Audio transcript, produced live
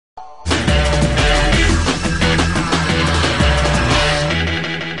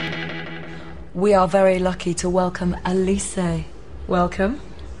we are very lucky to welcome Alizée. Welcome.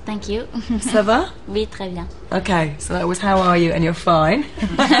 Thank you. Ça va? Oui, très bien. Okay, so that was how are you, and you're fine.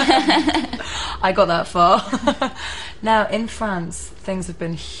 I got that far. Now, in France, things have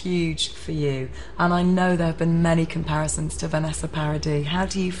been huge for you, and I know there have been many comparisons to Vanessa Paradis. How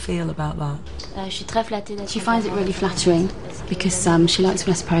do you feel about that? Je suis très flattée d'être. She finds it really flattering because she likes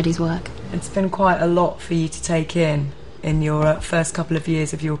Vanessa Paradis' work. It's been quite a lot for you to take in your first couple of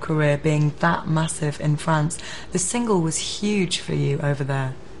years of your career, being that massive in France. The single was huge for you over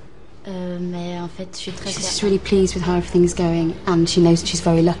there. Mais en fait, je suis très fière. She's really pleased with how everything's going, and she knows that she's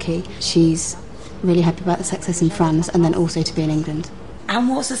very lucky. She's really happy about the success in France and then also to be in England. And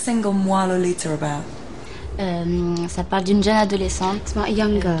what's the single Moi Lolita about? Ça parle d'une jeune adolescente. It's about a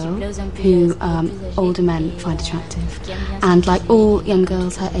young girl who older men find attractive, and like all young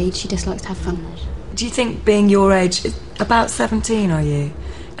girls her age, she just likes to have fun. Do you think being your age, about 17 are you?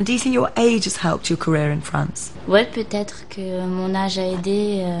 And do you think your age has helped your career in France? Ouais, peut-être que mon âge a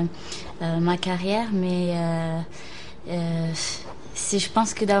aidé ma carrière, mais je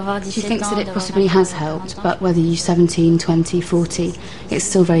pense que d'avoir 17 ans... She thinks that it possibly has helped, but whether you're 17, 20, 40, it's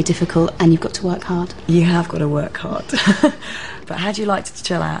still very difficult and you've got to work hard. You have got to work hard. But how do you like to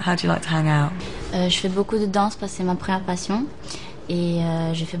chill out? How do you like to hang out? Je fais beaucoup de danse parce que c'est ma première passion. Et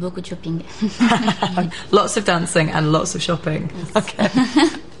je fais beaucoup de shopping. Lots of dancing and lots of shopping. Yes. Okay.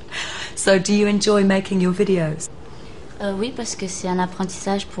 So do you enjoy making your videos? Oui, parce que c'est un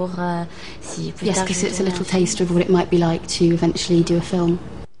apprentissage pour si plus Yes, tard. because it's a little taster of what it might be like to eventually do a film.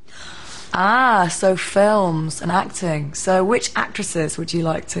 Ah, so films and acting. So which actresses would you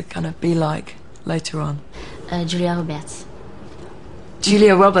like to kind of be like later on? Julia Roberts.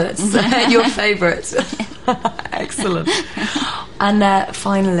 Julia Roberts, your favourite. Excellent. And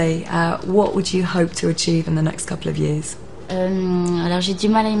finally, what would you hope to achieve in the next couple of years? Alors j'ai du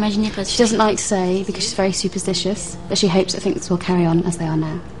mal à imaginer parce que She doesn't like to say because she's very superstitious, but she hopes that things will carry on as they are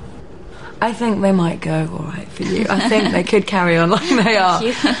now. I think they might go all right for you. I think they could carry on like they are.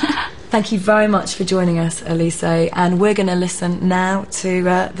 Thank you. Thank you very much for joining us, Alizée. And we're going to listen now to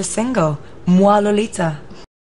the single, Moi Lolita.